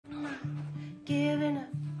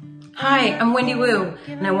Hi, I'm Wendy Wu,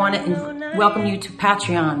 and I want to welcome you to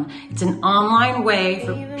Patreon. It's an online way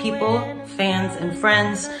for people, fans, and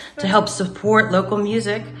friends to help support local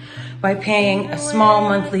music by paying a small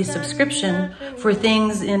monthly subscription for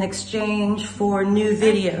things in exchange for new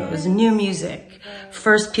videos, new music.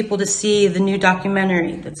 First people to see the new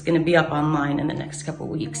documentary that's going to be up online in the next couple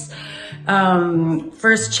weeks.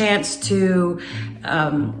 First chance to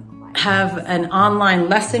have an online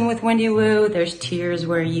lesson with Wendy Wu. There's tiers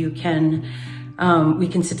where you can, we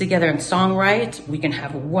can sit together and songwrite. We can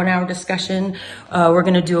have a 1-hour discussion. We're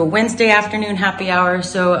gonna do a Wednesday afternoon happy hour.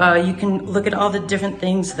 So you can look at all the different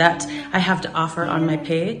things that I have to offer on my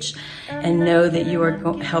page and know that you are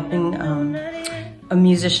helping a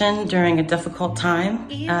musician during a difficult time.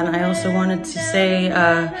 And I also wanted to say,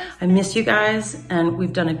 I miss you guys, and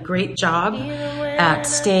we've done a great job at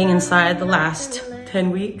staying inside the last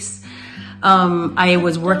 10 weeks. I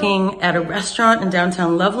was working at a restaurant in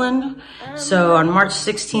downtown Loveland. So on March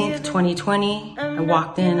 16th, 2020, I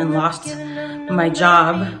walked in and lost my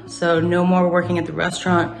job. So no more working at the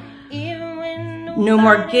restaurant. No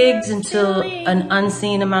more gigs until an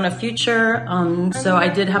unseen amount of future. So I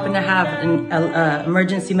did happen to have an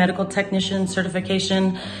emergency medical technician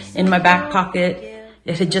certification in my back pocket.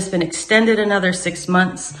 It had just been extended another 6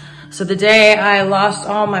 months. So the day I lost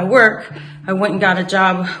all my work, I went and got a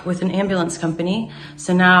job with an ambulance company.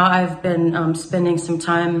 So now I've been spending some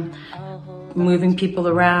time moving people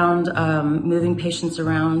around, moving patients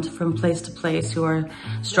around from place to place who are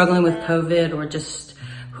struggling with COVID or just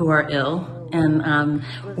who are ill. And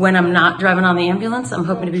when I'm not driving on the ambulance, I'm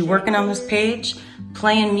hoping to be working on this page,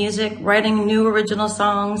 playing music, writing new original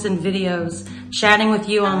songs and videos, chatting with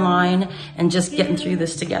you online, and just getting through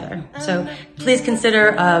this together. So please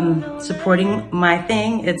consider supporting my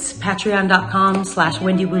thing. It's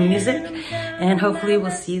patreon.com/WendyWooMusic, and hopefully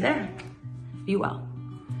we'll see you there. Be well.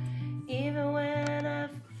 Even when I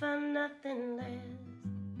find nothing less,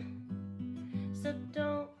 so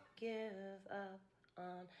don't give up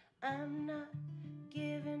on, I'm not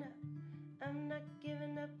giving up.